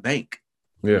go to the bank.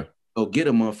 Yeah. Go get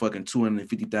a motherfucking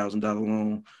 $250,000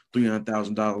 loan,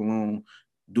 $300,000 loan,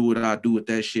 do what I do with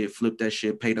that shit, flip that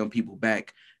shit, pay them people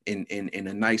back in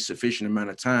a nice, sufficient amount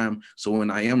of time. So when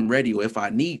I am ready, or if I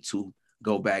need to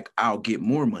go back, I'll get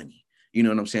more money. You know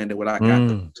what I'm saying? That what I got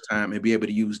this time, and be able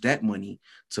to use that money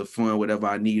to fund whatever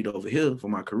I need over here for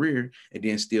my career, and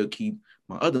then still keep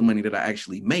my other money that I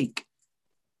actually make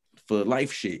for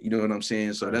life shit. You know what I'm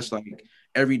saying? So that's like,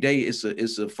 every day it's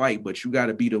a fight, but you got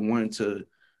to be the one to.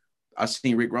 I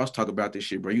seen Rick Ross talk about this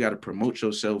shit, bro. You got to promote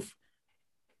yourself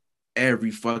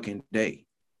every fucking day,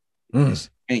 and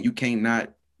you can't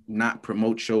not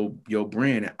promote your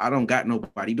brand. I don't got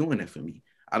nobody doing that for me.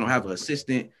 I don't have an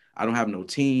assistant. I don't have no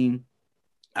team.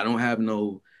 I don't have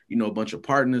no, a bunch of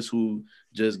partners who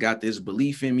just got this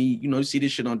belief in me. You see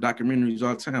this shit on documentaries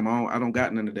all the time. I don't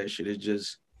got none of that shit. It's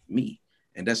just me.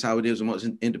 And that's how it is with most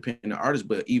independent artists.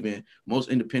 But even most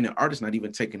independent artists not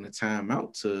even taking the time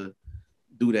out to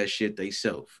do that shit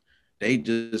themselves. They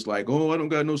just like, oh, I don't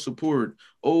got no support.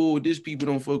 Oh, these people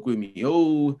don't fuck with me.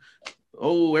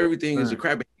 Oh, everything is a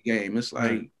crap game. It's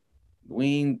like,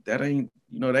 that ain't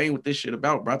what this shit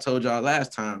about, bro. I told y'all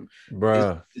last time,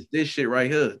 bro. It's this shit right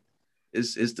here.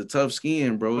 It's the tough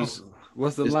skin, bro.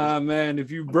 What's the line, man? If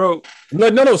you broke,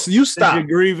 no. So you stop. Send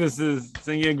your grievances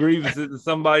to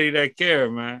somebody that care,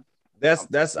 man.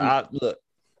 Look.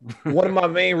 One of my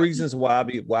main reasons why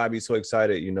I be so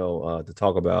excited, to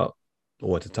talk about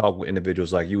or to talk with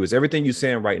individuals like you is everything you're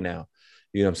saying right now.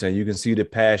 You know what I'm saying? You can see the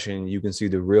passion, you can see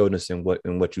the realness in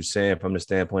what you're saying from the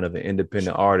standpoint of an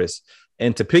independent artist.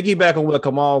 And to piggyback on what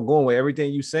Kamal going with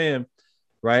everything you're saying,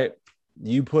 right?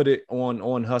 You put it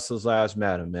on Hustle's Lives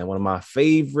Matter, man. One of my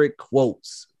favorite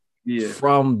quotes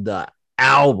from the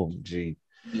album, G.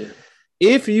 Yeah.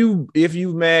 If you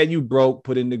mad, you broke,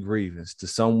 put in the grievance to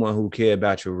someone who care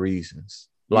about your reasons.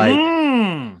 Like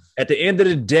at the end of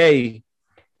the day,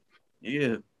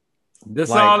 that's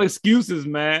all excuses,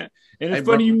 man. And it's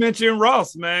funny you mentioned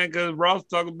Ross, man, because Ross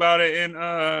talked about it in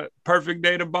Perfect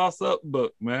Day to Boss Up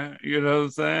book, man. You know what I'm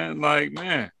saying? Like,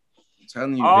 man, I'm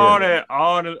telling you, all that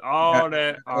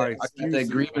are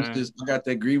excuses. I got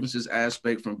that grievances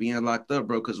aspect from being locked up,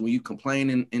 bro. Because when you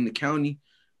complain in the county,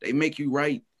 they make you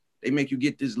write. They make you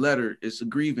get this letter. It's a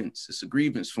grievance. It's a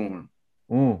grievance form.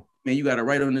 Man, you got to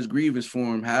write on this grievance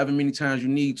form however many times you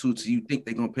need to till you think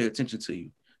they're gonna pay attention to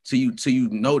you. Till you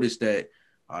notice that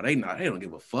they don't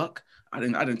give a fuck. I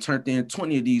didn't turn in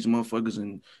 20 of these motherfuckers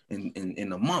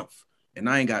in a month, and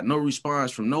I ain't got no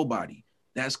response from nobody.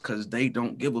 That's because they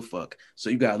don't give a fuck. So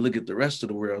you gotta look at the rest of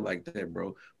the world like that,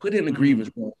 bro. Put in the grievance,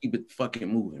 bro. Keep it fucking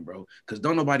moving, bro. Because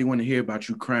don't nobody want to hear about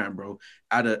you crying, bro.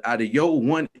 Out of your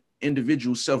one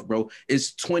individual self, bro,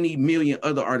 it's 20 million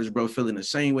other artists, bro, feeling the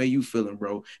same way you feeling,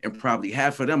 bro, and probably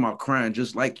half of them are crying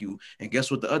just like you. And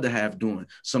guess what the other half doing?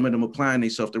 Some of them applying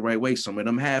themselves the right way, some of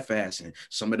them half-assing,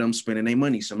 some of them spending their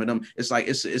money, some of them it's like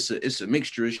it's a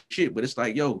mixture of shit. But it's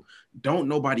like, yo, don't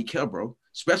nobody care, bro,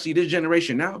 especially this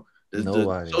generation now,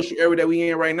 the social era that we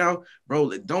in right now,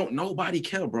 bro. Don't nobody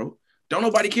care, bro. Don't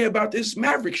nobody care about this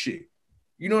Maverick shit.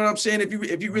 You know what I'm saying?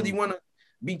 If you really want to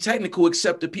be technical,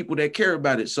 accept the people that care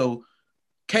about it. So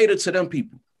cater to them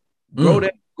people. Grow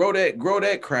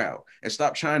that crowd and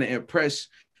stop trying to impress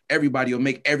everybody or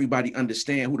make everybody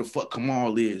understand who the fuck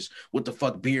Kamal is, what the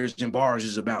fuck beers and bars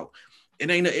is about.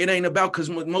 It ain't about because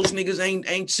most niggas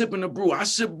ain't sipping the brew. I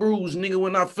sip brews, nigga,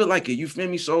 when I feel like it. You feel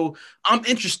me? So I'm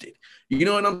interested. You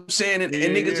know what I'm saying? And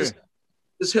niggas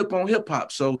is hip on hip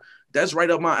hop. So that's right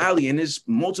up my alley. And there's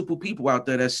multiple people out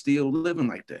there that's still living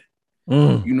like that. You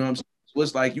know what I'm saying? So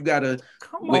it's like you gotta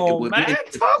talk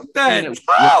that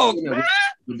talk, man.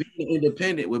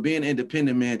 With being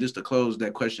independent, man. Just to close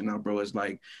that question out, bro. It's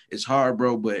like it's hard,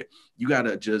 bro, but you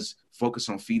gotta just focus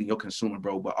on feeding your consumer,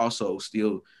 bro, but also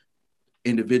still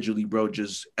individually, bro,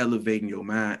 just elevating your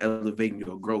mind, elevating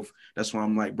your growth. That's why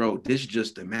I'm like, bro, this is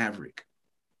just the Maverick.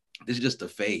 This is just a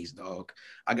phase, dog.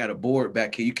 I got a board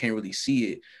back here. You can't really see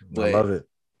it, but I love it.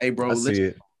 Hey, bro,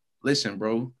 listen,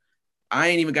 bro. I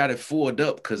ain't even got it fulled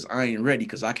up because I ain't ready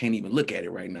because I can't even look at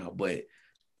it right now. But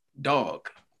dog,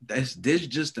 this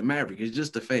just the Maverick. It's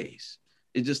just a phase.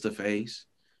 It's just a phase.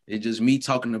 It's just me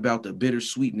talking about the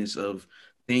bittersweetness of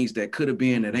things that could have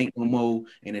been that ain't no more,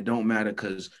 and it don't matter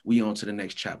because we on to the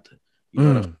next chapter. You know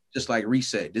what I'm saying? Just like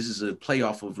Reset. This is a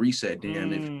playoff of Reset.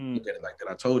 Damn, if you look at it like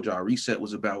that. I told y'all Reset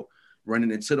was about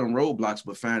running into them roadblocks,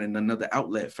 but finding another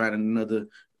outlet, finding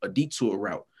a detour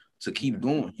route to keep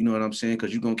going. You know what I'm saying?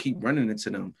 Because you're gonna keep running into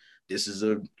them. This is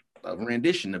a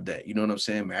rendition of that. You know what I'm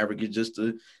saying? Maverick is just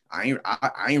I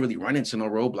ain't really running into no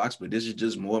roadblocks, but this is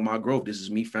just more of my growth. This is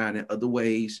me finding other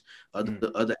ways,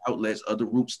 other outlets, other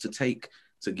routes to take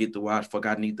to get to where the fuck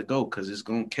I need to go, because it's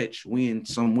gonna catch wind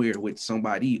somewhere with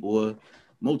somebody or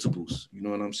multiples. You know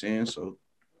what I'm saying? So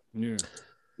yeah.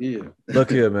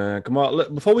 Look here, man. Come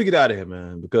on, before we get out of here,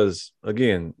 man, because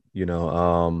again,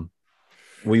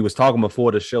 we was talking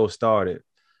before the show started.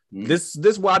 This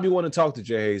why I be want to talk to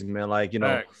Jay Hayes, man. Like,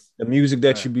 the music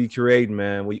that you be creating,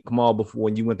 man. Before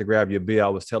when you went to grab your beer, I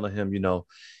was telling him,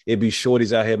 it be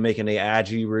shorties out here making their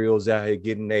IG reels out here,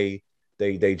 getting they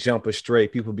jumper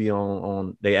straight. People be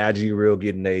on their IG reel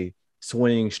getting they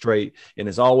swing straight, and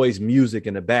it's always music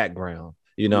in the background.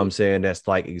 You know what I'm saying? That's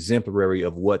like exemplary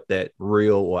of what that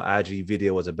reel or IG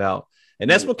video is about. And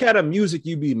that's what kind of music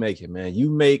you be making, man.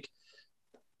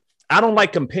 I don't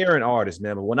like comparing artists,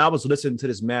 man, but when I was listening to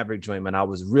this Maverick joint, man, I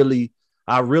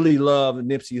really love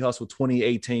Nipsey Hussle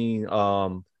 2018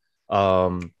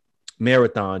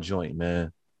 marathon joint,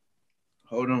 man.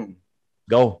 hold on.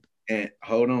 Go. And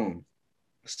hold on.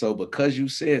 So because you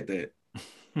said that,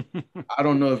 I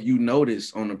don't know if you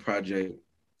noticed on the project,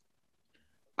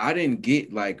 I didn't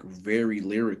get like very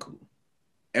lyrical.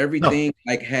 Everything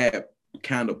like had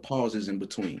kind of pauses in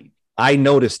between. I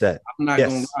noticed that. I'm not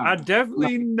gonna lie. I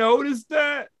definitely noticed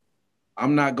that.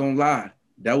 I'm not gonna lie.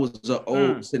 That was an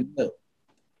old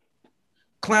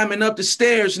climbing up the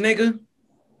stairs, nigga.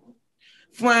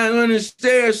 Flying on the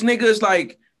stairs, nigga. It's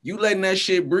like you letting that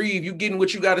shit breathe. You getting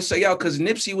what you gotta say out. Cause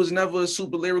Nipsey was never a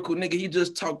super lyrical nigga. He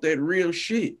just talked that real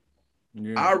shit.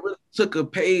 Yeah. I really took a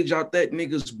page out that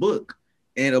nigga's book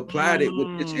and applied it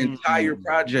with this entire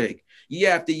project.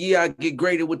 Year after year, I get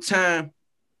greater with time.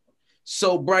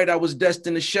 So bright, I was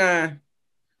destined to shine.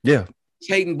 Yeah.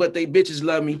 Hating, but they bitches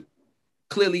love me.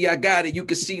 Clearly, I got it. You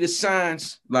can see the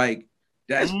signs. Like,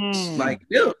 that's like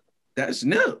Nip. That's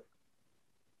Nip.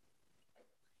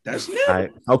 That's Nip. All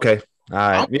right. Okay. All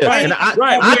right. Yeah. Right, and I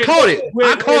right. caught it.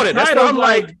 I caught it. That's what I'm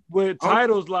like. With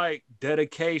titles like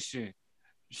dedication,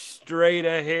 straight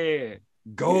ahead,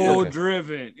 goal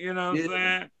driven. You know what I'm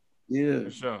saying? Yeah.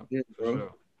 For sure. Yeah, bro. For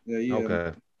sure. Yeah.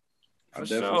 Okay. For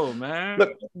sure, man.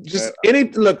 Look, just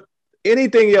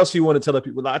anything else you want to tell the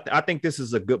people? I think this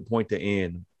is a good point to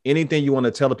end. Anything you want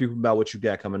to tell the people about what you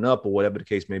got coming up, or whatever the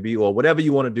case may be, or whatever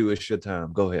you want to do, it's your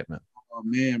time. Go ahead, man. Oh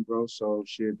man, bro. So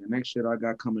shit, the next shit I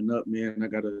got coming up, man, I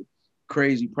got a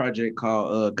crazy project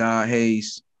called God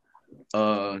Hayes.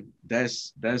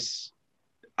 That's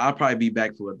I'll probably be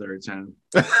back for a third time.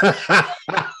 All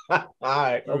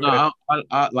right. Okay. No,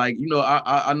 I like, you know,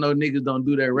 I know niggas don't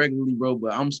do that regularly, bro,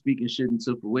 but I'm speaking shit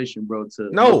into fruition, bro.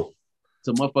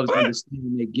 To motherfuckers understand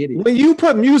and they get it. When you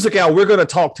put music out, we're gonna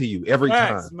talk to you every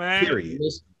time. Man. Period.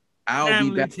 I'll be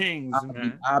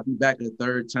back a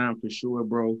third time for sure,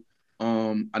 bro.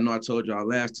 I know I told y'all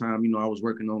last time, you know, I was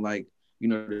working on like, you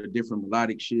know, the different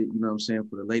melodic shit, you know what I'm saying,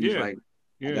 for the ladies. Like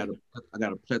I got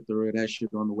a plethora of that shit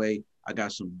on the way. I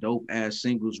got some dope ass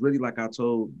singles. Really, like I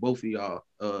told both of y'all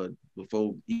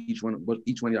before each one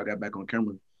of y'all got back on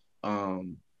camera.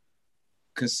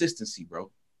 Consistency, bro.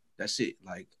 That's it.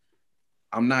 Like,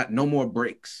 I'm not, no more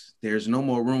breaks. There's no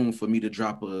more room for me to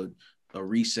drop a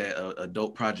reset, a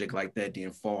dope project like that,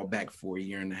 then fall back for a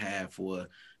year and a half, or,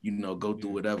 you know, go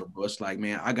through whatever. But it's like,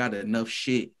 man, I got enough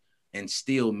shit and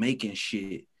still making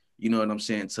shit, you know what I'm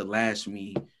saying, to last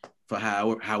me for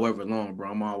however long, bro.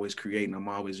 I'm always creating. I'm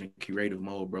always in creative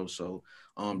mode, bro. So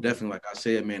definitely, like I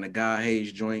said, man, the God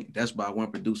Hayes joint, that's by one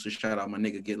producer. Shout out my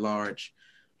nigga Get Large.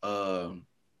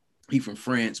 He from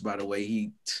France, by the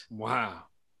way. Wow.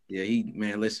 Yeah,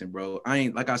 man, listen, bro. I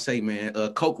ain't, like I say, man,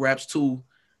 Coke Raps 2.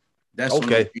 That's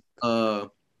okay.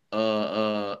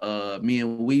 Me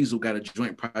and Weasel got a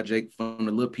joint project from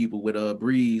the Little People with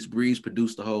Breeze. Breeze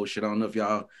produced the whole shit. I don't know if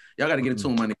y'all got to get into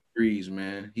him, my nigga Breeze,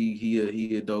 man.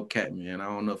 He a dope cat, man. I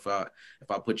don't know if I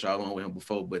put y'all on with him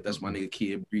before, but that's my nigga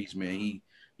Kid Breeze, man. He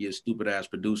a stupid ass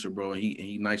producer, bro. And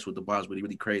he nice with the boss, but he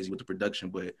really crazy with the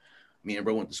production. But me and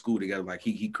bro went to school together. Like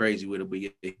he crazy with it, but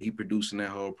yeah, he producing that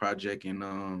whole project.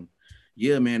 And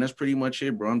yeah, man, that's pretty much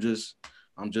it, bro. I'm just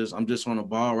on a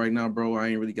ball right now, bro. I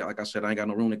ain't really got, like I said, I ain't got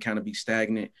no room to kind of be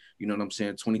stagnant. You know what I'm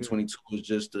saying? 2022 was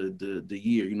just the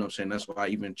year. You know what I'm saying? That's why I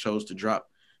even chose to drop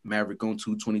Maverick on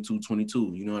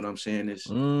 2/22/22. You know what I'm saying? It's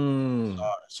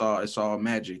all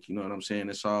magic. You know what I'm saying?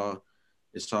 It's all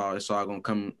gonna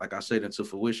come, like I said, into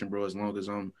fruition, bro. As long as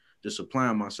I'm just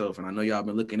applying myself. And I know y'all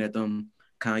been looking at them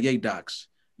Kanye docs.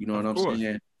 You know what I'm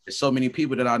saying? There's so many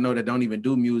people that I know that don't even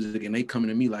do music, and they coming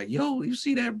to me like, "Yo, you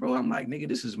see that, bro?" I'm like, "Nigga,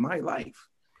 this is my life."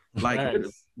 Like,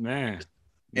 man.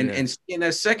 And seeing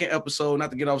that second episode,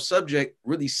 not to get off subject,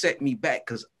 really set me back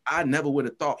because I never would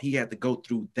have thought he had to go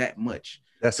through that much.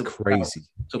 That's crazy.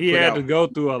 He had to go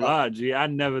through a lot, G. I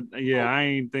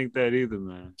ain't think that either,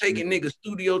 man. Taking niggas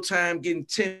studio time, getting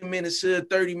 10 minutes here,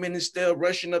 30 minutes there,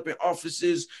 rushing up in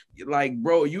offices. Like,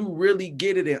 bro, you really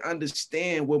get it and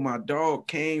understand where my dog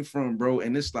came from, bro.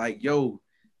 And it's like, yo,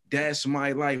 that's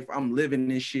my life. I'm living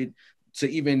this shit. To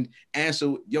even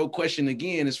answer your question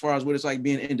again, as far as what it's like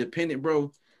being independent, bro,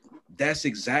 that's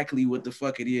exactly what the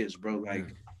fuck it is, bro.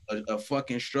 Like a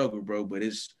fucking struggle, bro. But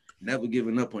it's never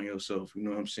giving up on yourself. You know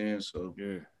what I'm saying? So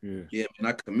yeah, man,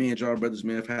 I commend y'all brothers,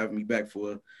 man, for having me back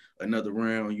for another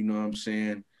round. You know what I'm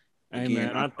saying? Hey,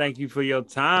 man, I thank you for your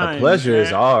time. The pleasure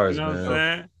is ours, you know man. What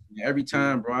I'm saying? Every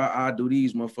time, bro, I do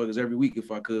these motherfuckers every week if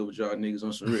I could with y'all niggas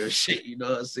on some real shit. You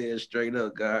know what I'm saying? Straight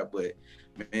up, God. But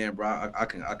man, bro, I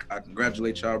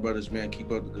congratulate y'all brothers, man.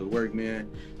 Keep up the good work, man.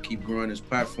 Keep growing this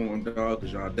platform, dog,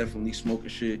 because y'all definitely smoking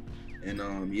shit.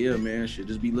 And yeah, man, shit,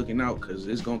 just be looking out because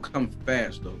it's gonna come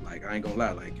fast though. Like, I ain't gonna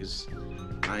lie, like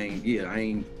I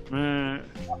ain't. Man,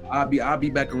 I'll be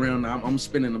back around. I'm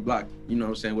spinning the block. You know what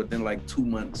I'm saying? Within like 2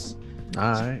 months.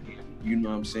 All right. You know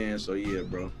what I'm saying? So yeah,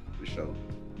 bro, for sure.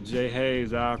 Jay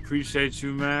Hayes, I appreciate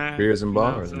you, man. Beers and You know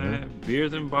bars, what I'm man. saying?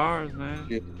 Beers and bars, man.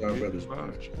 Yeah, our Beers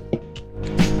brothers.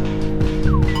 and bars.